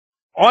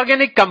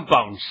Organic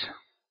compounds.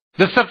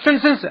 The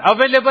substances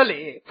available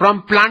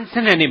from plants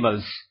and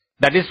animals,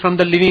 that is from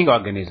the living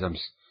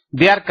organisms,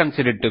 they are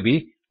considered to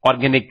be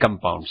organic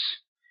compounds.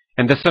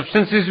 And the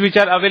substances which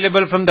are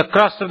available from the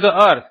crust of the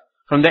earth,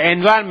 from the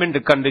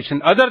environmental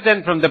condition other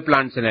than from the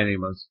plants and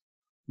animals,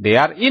 they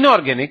are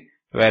inorganic,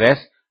 whereas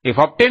if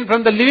obtained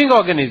from the living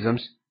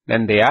organisms,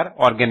 then they are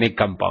organic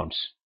compounds.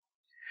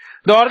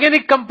 The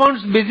organic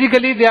compounds,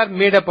 basically they are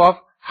made up of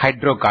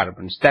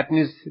hydrocarbons. That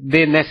means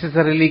they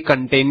necessarily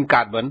contain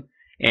carbon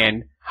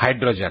and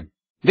hydrogen.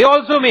 They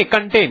also may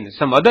contain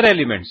some other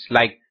elements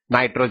like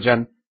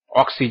nitrogen,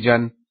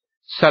 oxygen,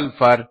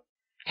 sulfur,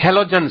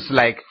 halogens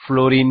like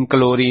fluorine,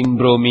 chlorine,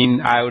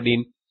 bromine,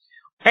 iodine,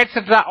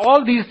 etc.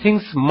 All these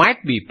things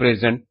might be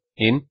present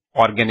in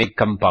organic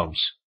compounds.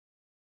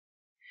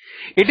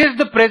 It is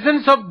the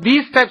presence of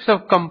these types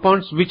of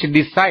compounds which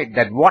decide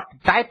that what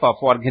type of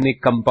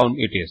organic compound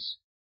it is,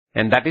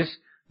 and that is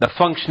the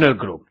functional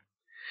group.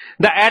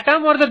 The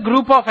atom or the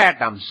group of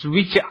atoms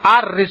which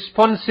are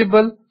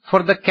responsible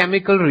for the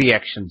chemical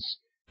reactions,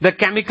 the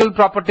chemical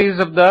properties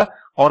of the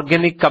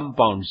organic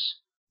compounds,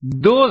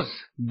 those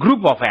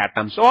group of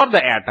atoms or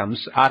the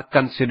atoms are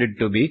considered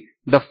to be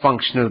the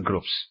functional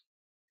groups.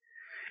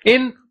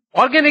 In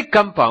organic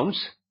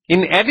compounds,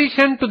 in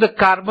addition to the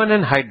carbon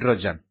and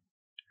hydrogen,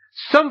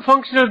 some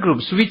functional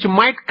groups which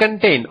might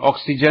contain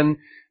oxygen,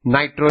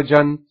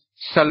 nitrogen,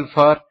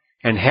 sulfur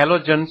and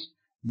halogens,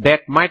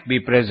 that might be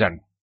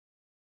present.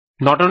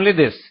 Not only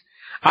this,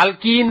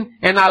 alkene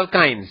and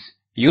alkynes,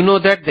 you know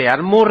that they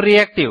are more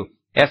reactive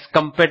as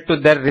compared to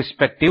their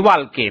respective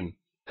alkane.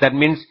 That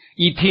means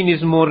ethene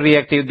is more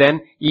reactive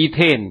than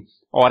ethane,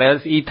 or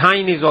else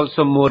ethyne is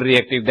also more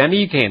reactive than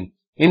ethane.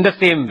 In the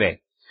same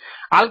way,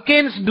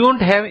 alkanes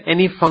don't have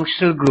any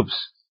functional groups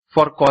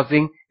for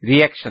causing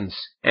reactions,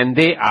 and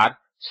they are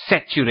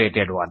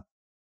saturated one.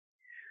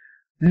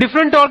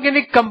 Different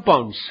organic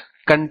compounds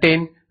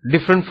contain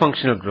different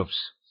functional groups,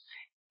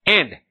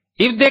 and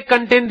if they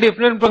contain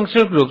different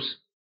functional groups,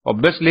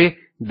 obviously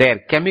their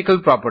chemical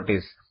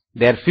properties,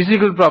 their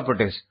physical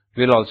properties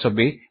will also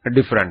be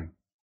different.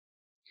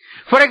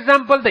 For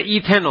example, the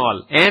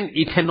ethanol and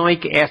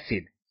ethanoic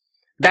acid,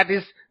 that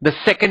is the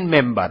second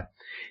member,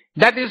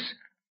 that is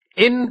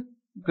in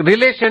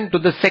relation to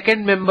the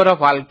second member of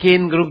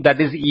alkane group,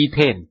 that is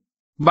ethane.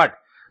 But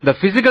the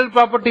physical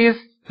properties,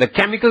 the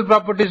chemical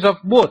properties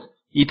of both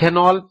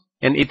ethanol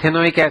and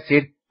ethanoic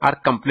acid are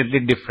completely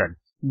different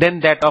than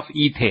that of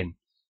ethane.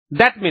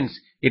 That means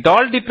it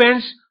all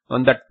depends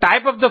on the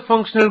type of the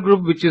functional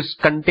group which is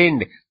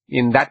contained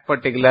in that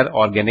particular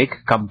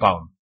organic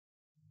compound.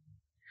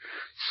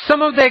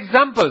 Some of the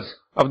examples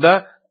of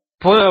the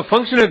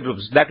functional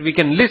groups that we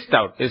can list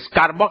out is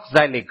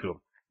carboxylic group,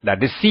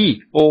 that is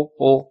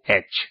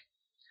COOH.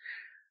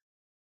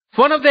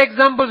 One of the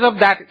examples of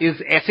that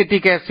is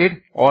acetic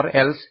acid, or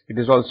else it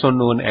is also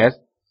known as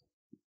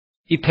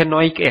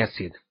ethanoic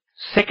acid,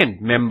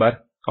 second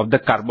member of the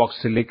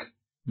carboxylic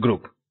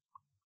group.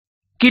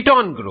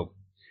 Ketone group,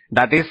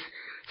 that is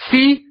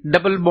C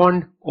double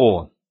bond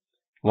O.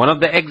 One of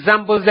the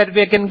examples that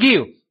we can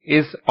give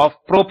is of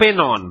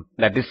propanone,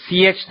 that is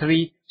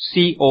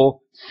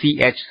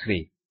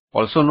CH3COCH3,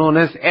 also known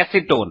as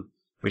acetone.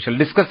 We shall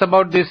discuss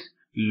about this a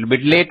little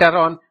bit later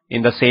on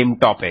in the same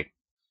topic.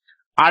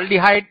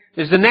 Aldehyde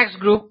is the next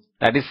group,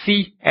 that is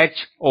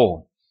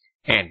CHO,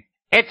 and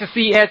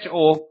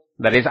HCHO,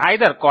 that is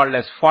either called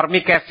as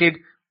formic acid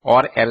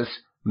or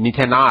else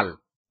methanol,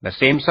 the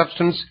same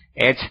substance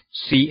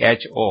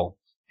HCHO,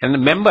 and a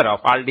member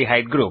of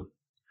aldehyde group.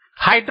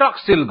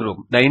 Hydroxyl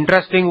group, the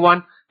interesting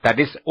one, that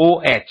is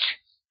OH,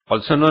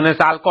 also known as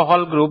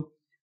alcohol group.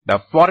 The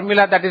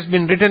formula that has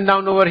been written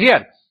down over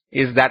here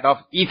is that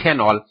of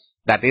ethanol,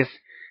 that is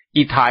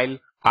ethyl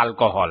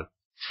alcohol,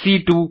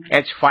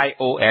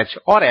 C2H5OH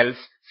or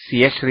else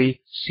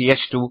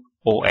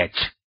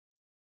CH3CH2OH.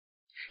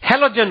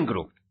 Halogen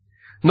group,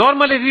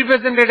 normally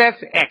represented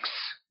as X,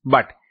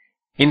 but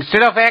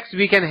instead of X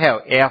we can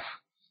have F,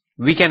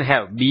 we can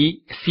have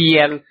B,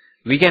 Cl,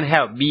 we can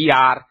have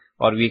Br,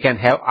 or we can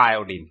have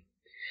iodine.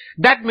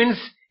 That means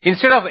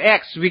instead of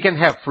X we can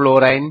have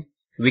fluorine,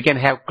 we can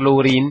have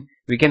chlorine,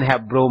 we can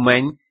have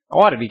bromine,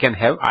 or we can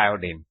have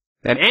iodine.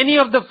 Then any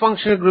of the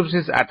functional groups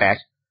is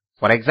attached.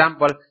 For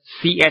example,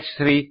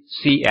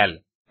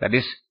 CH3Cl, that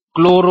is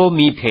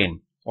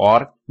chloromethane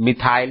or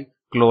methyl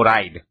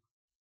chloride.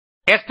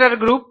 Ester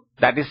group,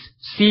 that is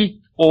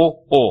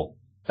COO.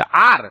 The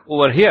R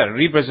over here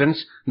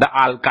represents the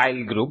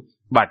alkyl group,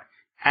 but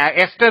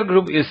ester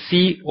group is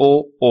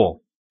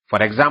COO.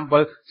 For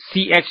example,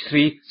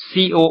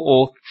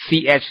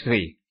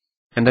 CH3COOCH3.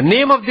 And the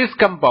name of this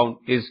compound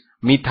is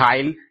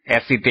methyl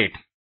acetate.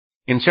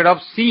 Instead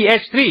of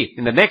CH3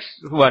 in the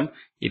next one,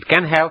 it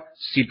can have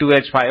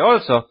C2H5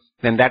 also,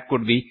 then that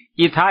could be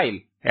ethyl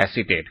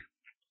acetate.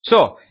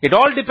 So, it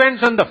all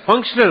depends on the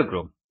functional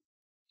group.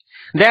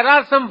 There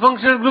are some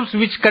functional groups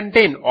which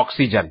contain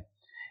oxygen,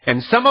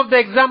 and some of the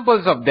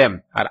examples of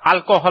them are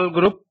alcohol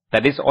group,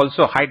 that is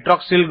also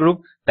hydroxyl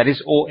group, that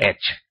is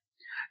OH.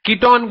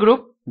 Ketone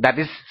group, that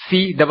is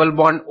C double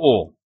bond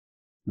O.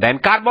 Then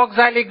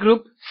carboxylic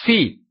group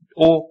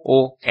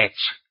COOH.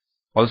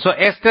 Also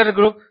ester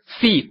group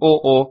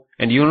COO,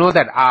 and you know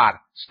that R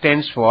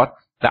stands for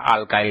the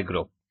alkyl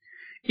group.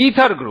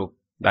 Ether group,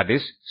 that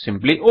is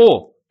simply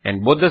O,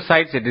 and both the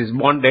sides it is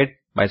bonded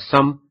by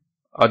some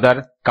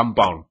other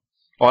compound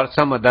or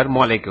some other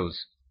molecules.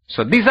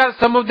 So these are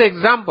some of the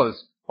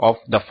examples of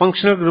the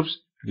functional groups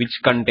which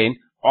contain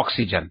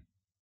oxygen.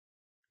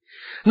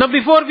 Now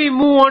before we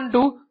move on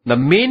to the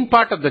main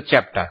part of the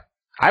chapter,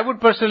 I would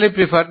personally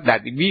prefer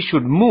that we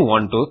should move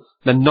on to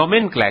the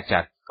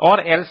nomenclature,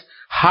 or else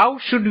how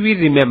should we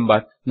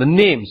remember the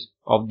names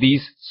of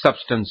these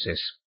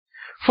substances.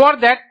 For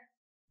that,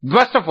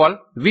 first of all,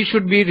 we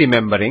should be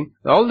remembering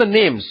all the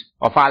names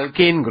of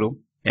alkane group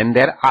and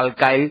their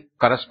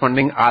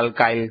corresponding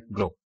alkyl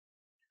group.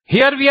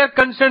 Here we are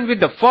concerned with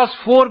the first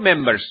 4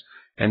 members,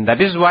 and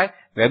that is why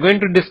we are going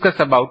to discuss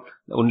about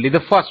only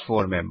the first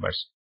 4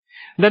 members.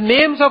 The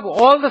names of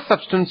all the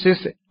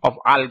substances of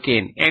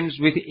alkane ends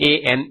with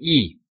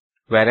ANE,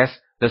 whereas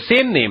the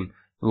same name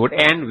would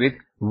end with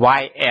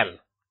YL.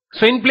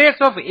 So in place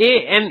of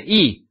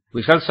ANE,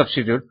 we shall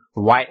substitute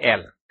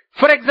YL.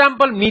 For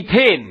example,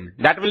 methane,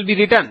 that will be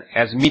written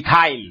as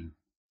methyl,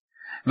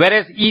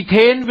 whereas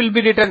ethane will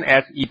be written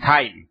as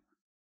ethyl.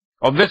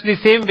 Obviously,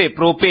 same way,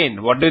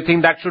 propane, what do you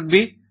think that should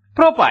be?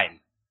 Propyl.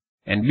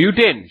 And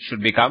butane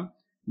should become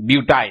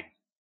butyl.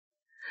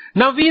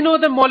 Now we know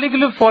the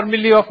molecular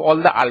formulae of all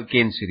the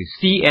alkane series,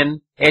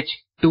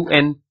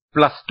 CnH2n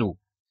plus 2.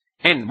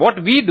 And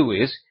what we do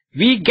is,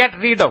 we get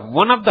rid of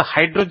one of the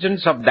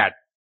hydrogens of that.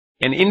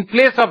 And in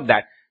place of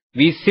that,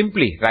 we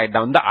simply write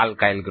down the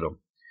alkyl group.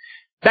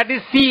 That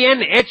is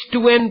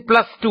CnH2n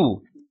plus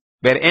 2,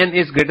 where n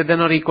is greater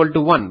than or equal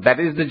to 1. That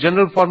is the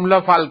general formula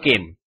of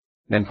alkane.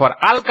 Then for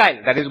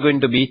alkyl, that is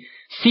going to be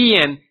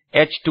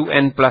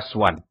CnH2n plus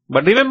 1.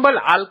 But remember,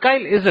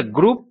 alkyl is a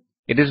group.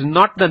 It is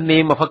not the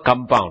name of a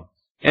compound,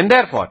 and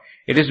therefore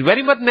it is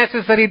very much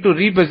necessary to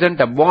represent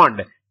a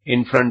bond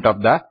in front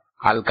of the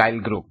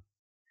alkyl group.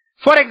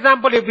 For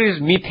example, if it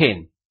is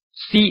methane,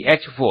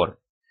 CH4,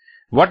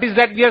 what is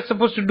that we are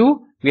supposed to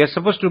do? We are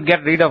supposed to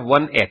get rid of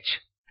one H.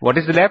 What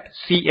is left?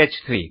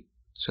 CH3.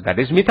 So that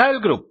is methyl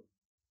group.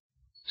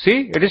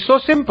 See, it is so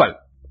simple.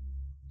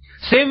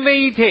 Same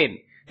way ethane,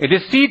 it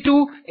is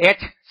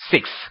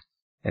C2H6,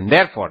 and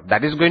therefore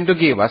that is going to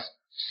give us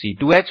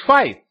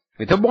C2H5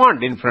 with a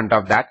bond in front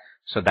of that.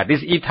 So that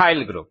is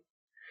ethyl group.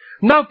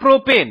 Now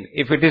propane,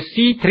 if it is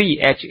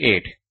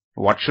C3H8,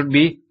 what should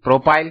be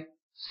propyl?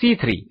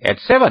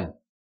 C3H7.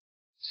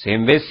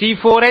 Same way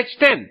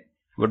C4H10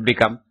 would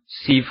become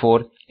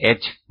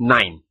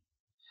C4H9.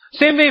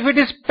 Same way if it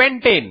is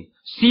pentane,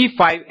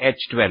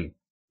 C5H12.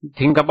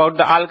 Think about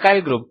the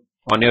alkyl group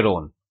on your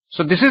own.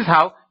 So this is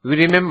how we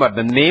remember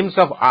the names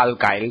of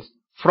alkyls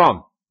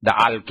from the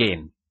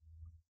alkane.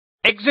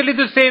 Actually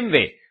the same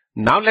way.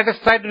 Now let us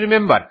try to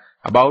remember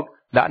about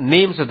the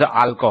names of the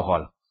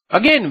alcohol.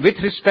 Again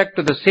with respect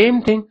to the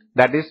same thing,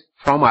 that is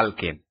from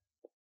alkane.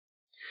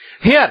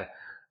 Here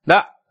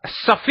the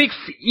suffix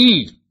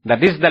E,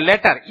 that is the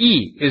letter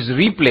E, is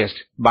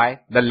replaced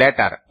by the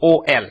letter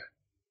OL.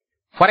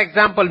 For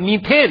example,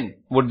 methane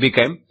would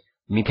become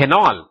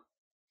methanol.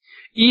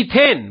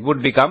 Ethane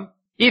would become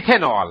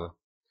ethanol.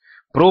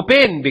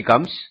 Propane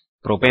becomes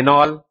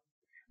propanol.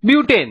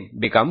 Butane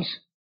becomes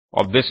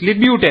obviously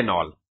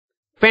butanol.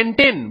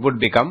 Pentane would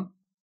become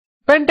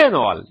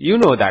pentanol. You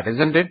know that,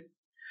 isn't it?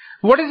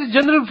 What is the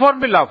general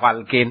formula of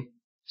alkane?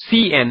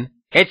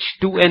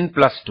 CnH2n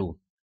plus 2,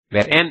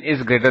 where n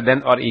is greater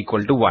than or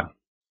equal to 1.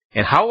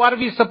 And how are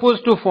we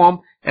supposed to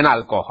form an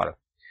alcohol?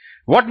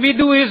 What we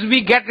do is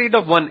we get rid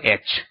of one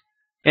H,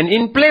 and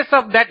in place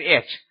of that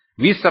H,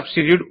 we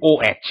substitute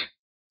OH.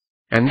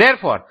 And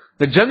therefore,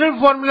 the general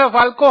formula of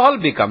alcohol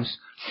becomes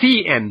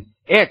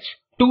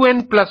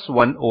CnH2n plus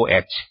 1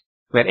 OH,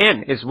 where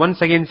n is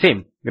once again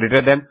same,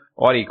 greater than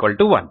or equal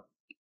to 1.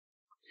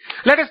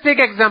 Let us take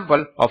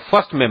example of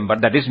first member,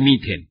 that is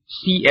methane,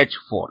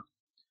 CH4.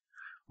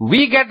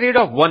 We get rid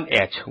of one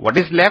H. What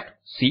is left?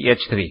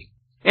 CH3.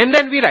 And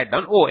then we write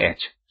down OH.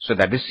 So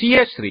that is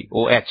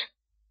CH3OH.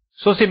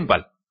 So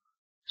simple.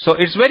 So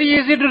it's very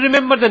easy to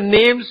remember the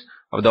names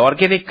of the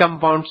organic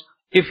compounds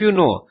if you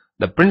know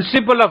the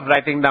principle of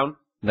writing down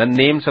the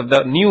names of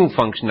the new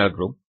functional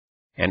group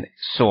and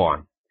so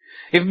on.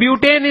 If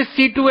butane is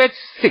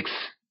C2H6,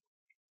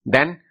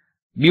 then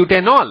if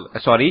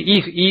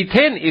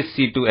ethane is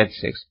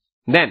C2H6,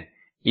 then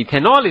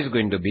ethanol is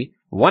going to be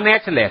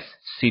 1H less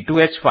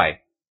C2H5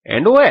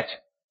 and OH.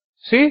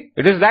 See,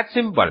 it is that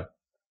simple.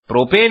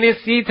 Propane is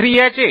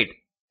C3H8.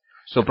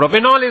 So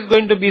propanol is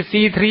going to be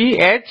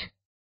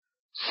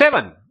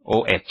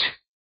C3H7OH.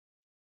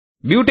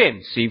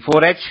 Butane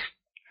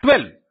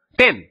C4H12,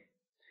 10.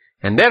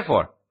 And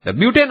therefore, the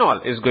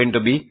butanol is going to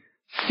be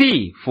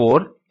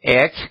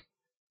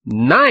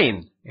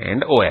C4H9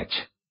 and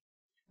OH.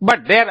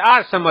 But there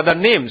are some other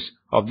names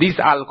of these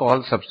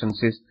alcohol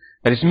substances.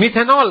 That is,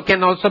 methanol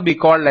can also be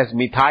called as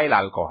methyl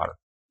alcohol.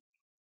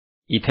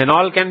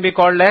 Ethanol can be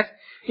called as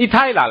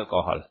ethyl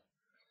alcohol.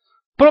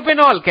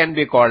 Propanol can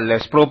be called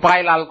as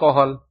propyl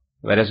alcohol.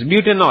 whereas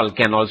butanol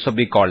can also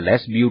be called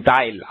as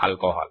butyl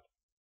alcohol.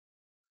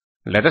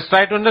 Let us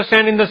try to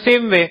understand in the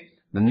same way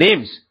the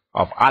names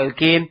of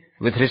alkane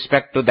with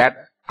respect to that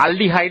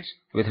aldehydes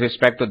with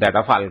respect to that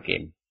of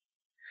alkane.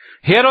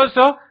 Here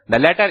also the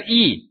letter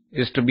E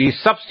is to be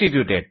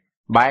substituted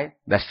by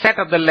the set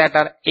of the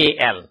letter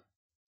Al.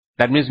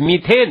 That means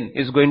methane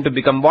is going to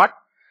become what?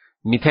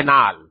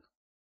 Methanol.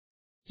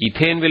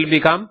 Ethane will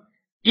become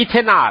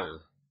ethanol.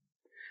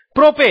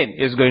 Propane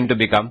is going to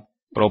become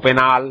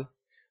propanol.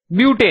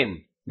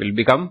 Butane will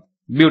become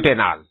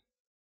butanol.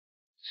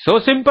 So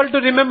simple to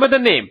remember the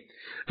name.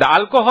 The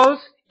alcohols,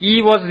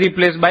 E was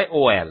replaced by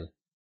OL.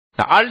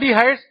 The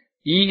aldehydes,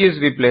 E is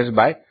replaced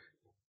by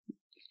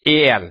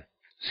Al.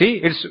 See,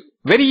 it's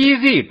very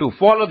easy to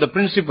follow the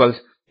principles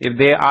if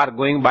they are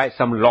going by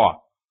some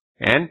law.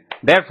 And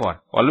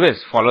therefore,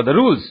 always follow the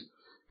rules.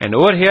 And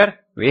over here,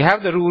 we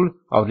have the rule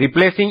of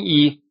replacing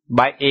E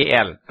by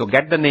Al to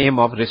get the name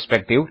of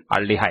respective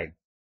aldehyde.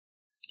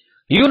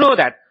 You know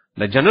that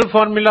the general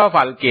formula of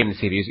alkane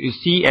series is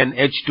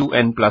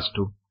CnH2n plus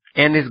 2.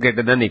 N is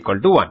greater than or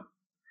equal to 1.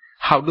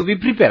 How do we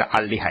prepare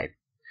aldehyde?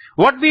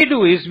 What we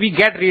do is we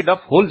get rid of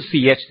whole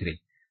CH3.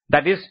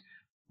 That is,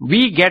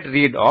 we get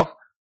rid of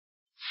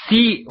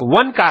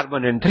one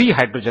carbon and 3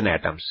 hydrogen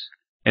atoms.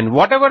 And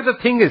whatever the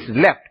thing is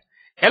left,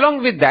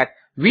 along with that,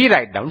 we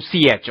write down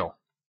CHO.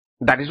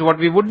 That is what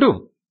we would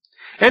do.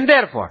 And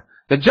therefore,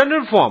 the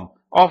general form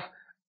of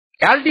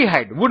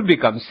aldehyde would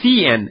become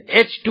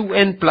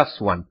CnH2n plus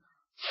 1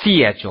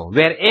 CHO,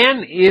 where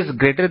N is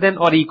greater than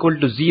or equal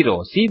to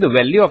 0. See, the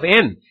value of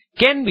N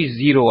can be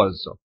 0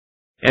 also.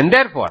 And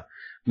therefore,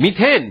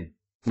 methane,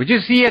 which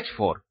is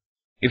CH4,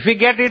 if we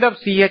get rid of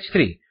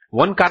CH3,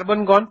 1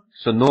 carbon gone,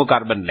 so no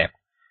carbon left.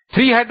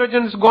 3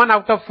 hydrogens gone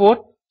out of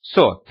 4,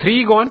 so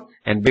 3 gone,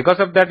 and because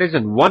of that is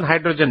 1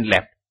 hydrogen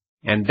left.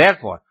 And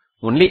therefore,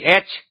 only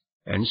H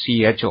and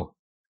CHO.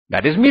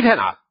 That is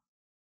methanol.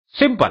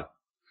 Simple.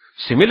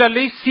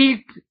 Similarly,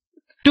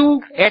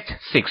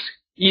 C2H6,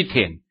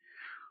 ethane.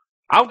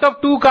 Out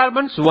of 2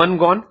 carbons, 1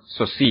 gone,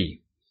 so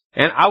C.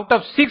 And out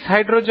of 6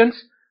 hydrogens,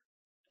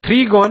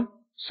 3 gone,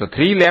 so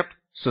 3 left,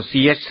 so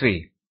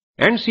CH3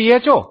 and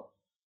CHO.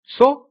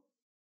 So,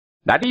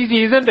 that is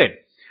easy, isn't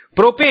it?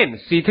 Propane,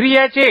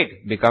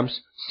 C3H8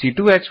 becomes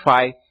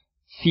C2H5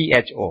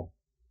 CHO.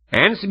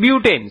 And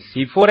butane,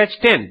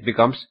 C4H10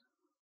 becomes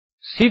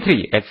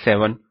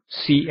C3H7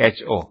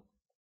 CHO.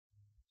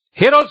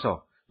 Here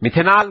also,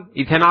 methanol,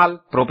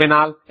 ethanol,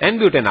 propanol and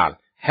butanol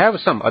have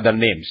some other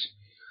names.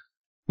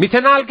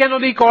 Methanol can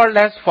be called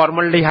as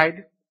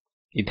formaldehyde.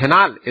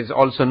 Ethanol is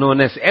also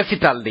known as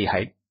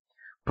acetaldehyde.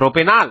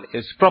 Propanol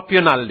is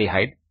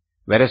propionaldehyde,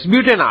 whereas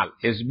butanol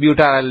is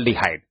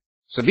butyraldehyde.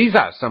 So these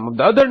are some of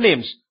the other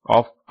names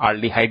of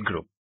aldehyde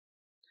group.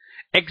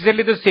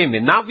 Exactly the same way.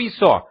 Now we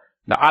saw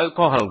the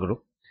alcohol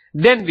group,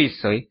 then we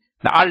see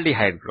the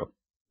aldehyde group.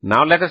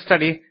 Now let us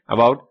study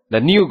about the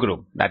new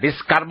group, that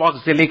is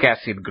carboxylic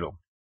acid group.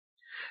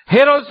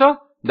 Here also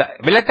the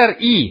letter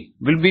E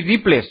will be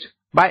replaced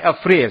by a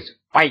phrase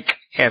oic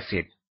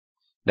acid.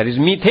 That is,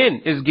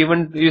 methane is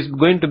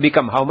going to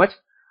become how much?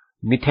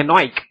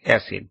 Methanoic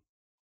acid.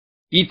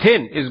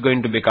 Ethane is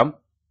going to become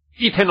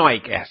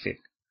ethanoic acid.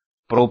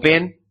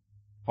 Propane,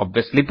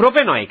 obviously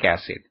propanoic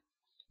acid.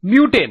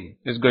 Butane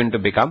is going to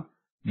become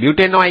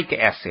butanoic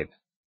acid.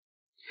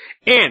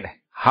 And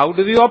how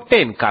do we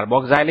obtain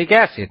carboxylic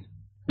acid?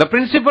 The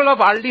principle of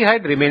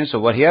aldehyde remains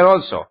over here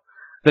also.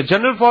 The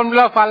general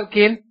formula of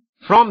alkane,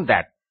 from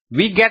that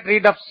we get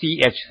rid of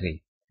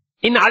CH3.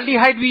 In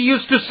aldehyde we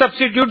used to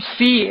substitute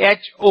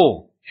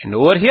CHO. And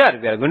over here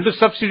we are going to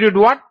substitute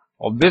what?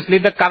 Obviously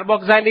the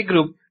carboxylic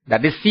group,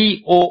 that is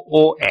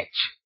COOH.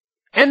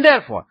 And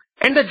therefore,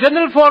 the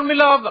general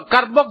formula of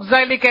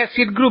carboxylic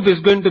acid group is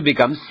going to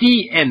become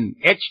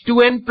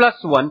CnH2n plus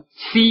 1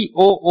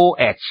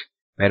 COOH.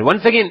 Where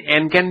once again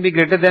N can be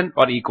greater than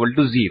or equal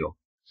to 0.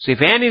 So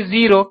if N is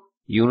 0,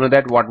 you know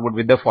that what would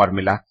be the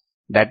formula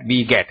that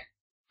we get.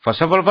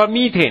 First of all, for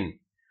methane,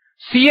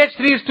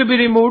 CH3 is to be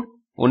removed,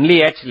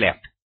 only H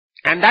left.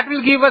 And that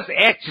will give us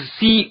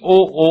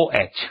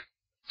HCOOH.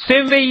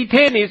 Same way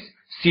ethane is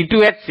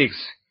C2H6.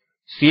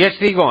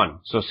 CH3 gone.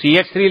 So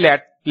CH3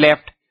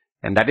 left,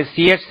 and that is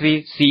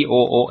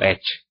CH3COOH.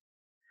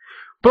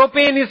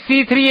 Propane is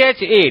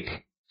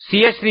C3H8.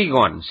 CH3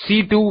 gone.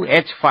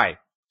 C2H5.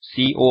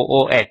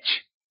 COOH.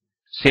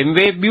 Same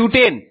way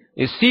butane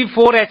is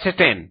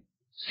C4H10.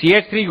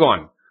 CH3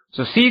 gone.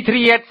 So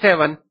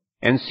C3H7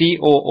 and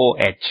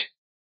COOH.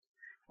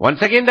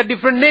 Once again the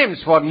different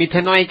names for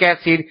methanoic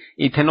acid,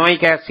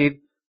 ethanoic acid,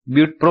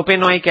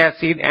 propanoic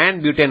acid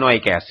and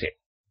butanoic acid.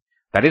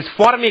 That is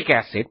formic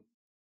acid,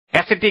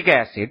 acetic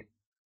acid,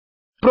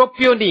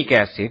 propionic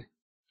acid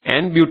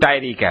and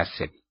butyric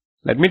acid.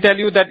 Let me tell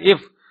you that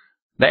if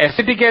the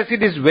acetic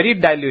acid is very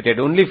diluted,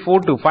 only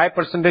 4 to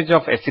 5%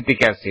 of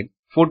acetic acid,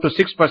 4 to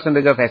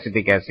 6% of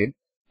acetic acid,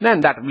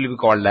 then that will be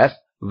called as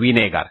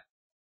vinegar.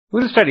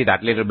 We will study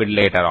that a little bit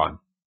later on.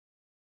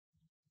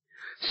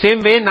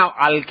 Same way now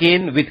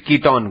alkane with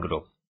ketone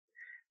group.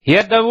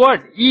 Here the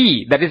word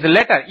E, that is the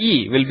letter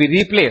E, will be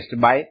replaced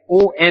by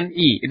ONE.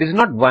 It is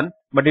not one,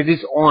 but it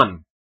is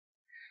on.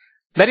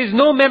 There is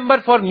no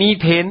member for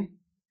methane.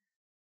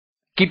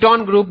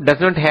 Ketone group does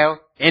not have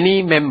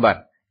any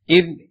member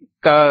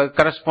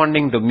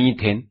corresponding to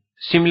methane.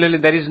 Similarly,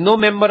 there is no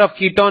member of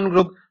ketone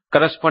group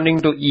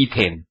corresponding to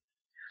ethane.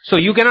 So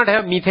you cannot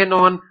have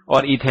methanone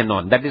or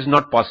ethanone. That is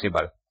not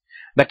possible.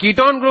 The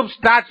ketone group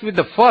starts with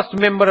the first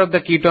member of the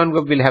ketone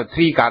group will have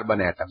 3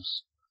 carbon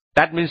atoms.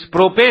 That means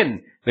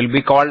propane will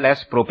be called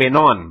as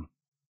propanone.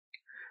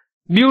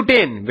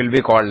 Butane will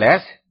be called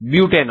as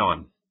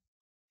butanone.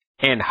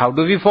 And how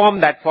do we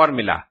form that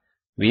formula?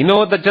 We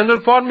know the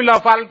general formula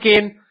of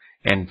alkane,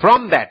 and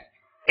from that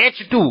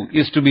H2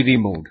 is to be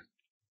removed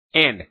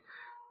and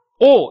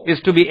O is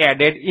to be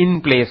added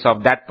in place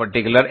of that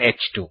particular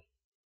H2.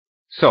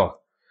 So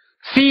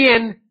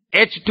CN,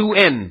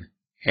 H2N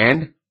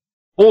and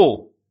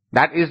O,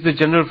 that is the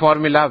general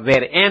formula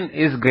where N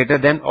is greater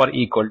than or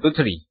equal to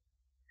 3.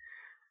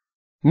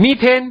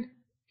 Methane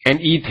and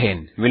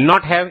ethane will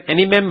not have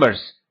any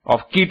members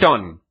of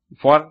ketone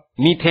for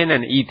methane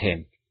and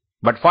ethane.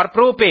 But for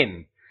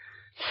propane,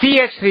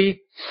 CH3,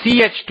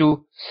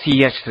 CH2,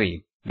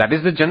 CH3. That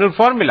is the general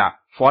formula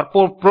for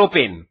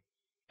propane.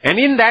 And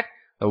in that,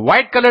 the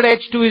white colored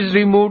H2 is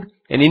removed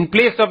and in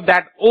place of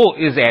that O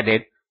is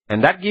added.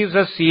 And that gives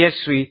us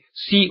CH3,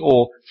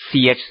 CO,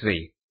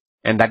 CH3.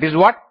 And that is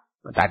what?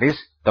 That is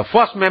the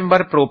first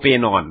member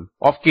propanone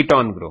of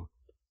ketone group.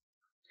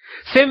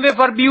 Same way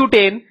for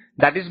butane,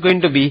 that is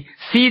going to be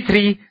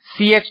C3,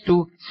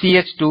 CH2,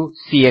 CH2,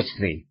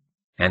 CH3.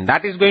 And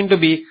that is going to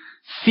be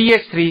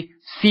CH3,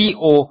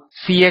 CO,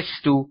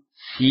 CH2,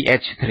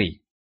 CH3.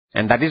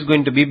 And that is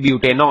going to be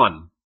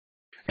butanone.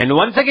 And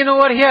once again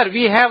over here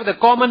we have the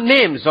common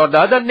names or the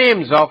other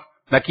names of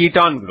the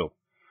ketone group.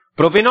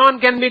 Propanone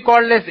can be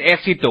called as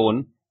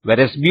acetone,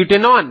 whereas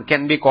butanone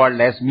can be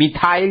called as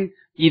methyl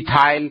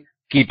ethyl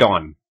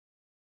ketone.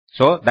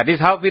 So that is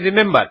how we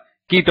remember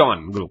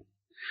ketone group.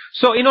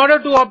 So in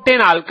order to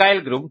obtain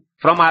alkyl group,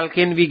 from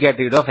alkane we get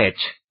rid of H.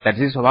 That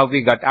is how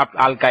we got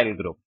alkyl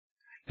group.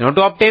 In order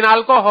to obtain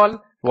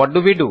alcohol, what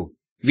do?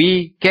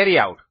 We carry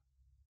out.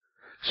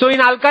 So in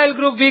alkyl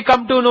group we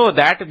come to know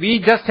that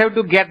we just have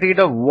to get rid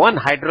of one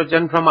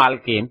hydrogen from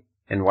alkane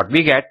and what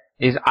we get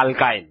is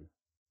alkyne.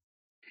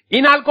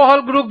 In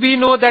alcohol group we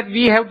know that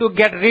we have to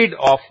get rid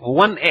of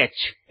one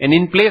H and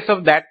in place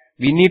of that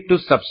we need to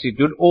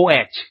substitute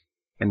OH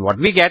and what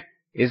we get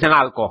is an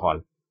alcohol.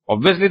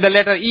 Obviously the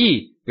letter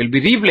E will be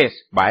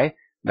replaced by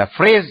the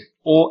phrase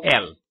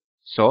OL.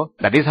 So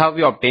that is how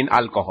we obtain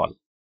alcohol.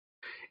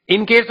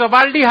 In case of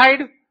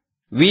aldehyde,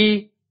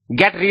 we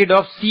get rid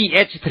of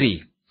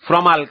CH3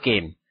 from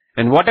alkane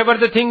and whatever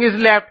the thing is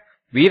left,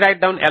 we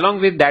write down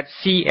along with that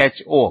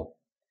CHO.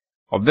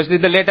 Obviously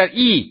the letter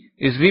E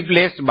is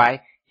replaced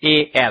by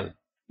AL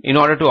in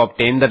order to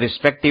obtain the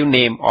respective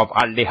name of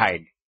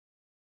aldehyde.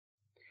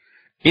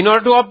 In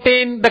order to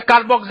obtain the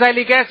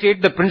carboxylic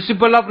acid, the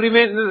principle of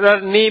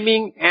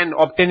naming and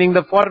obtaining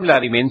the formula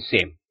remains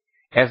same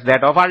as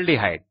that of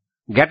aldehyde.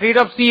 Get rid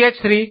of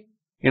CH3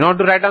 in order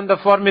to write down the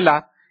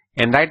formula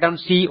and write down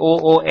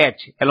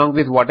COOH along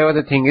with whatever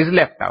the thing is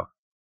left out.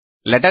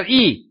 Letter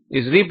E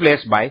is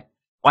replaced by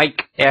oic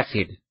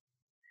acid.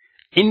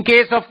 In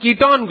case of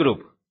ketone group,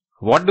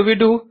 what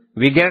do?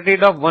 We get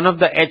rid of one of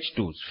the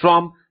H2s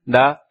from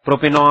the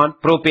propanone,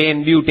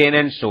 propane, butane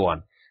and so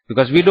on.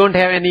 Because we don't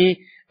have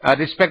any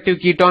respective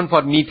ketone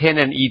for methane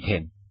and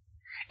ethane.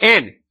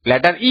 And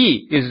letter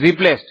E is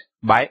replaced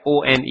by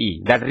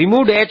ONE. That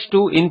removed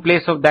H2, in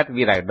place of that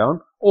we write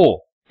down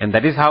O. And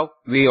that is how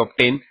we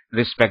obtain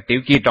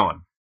respective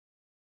ketone.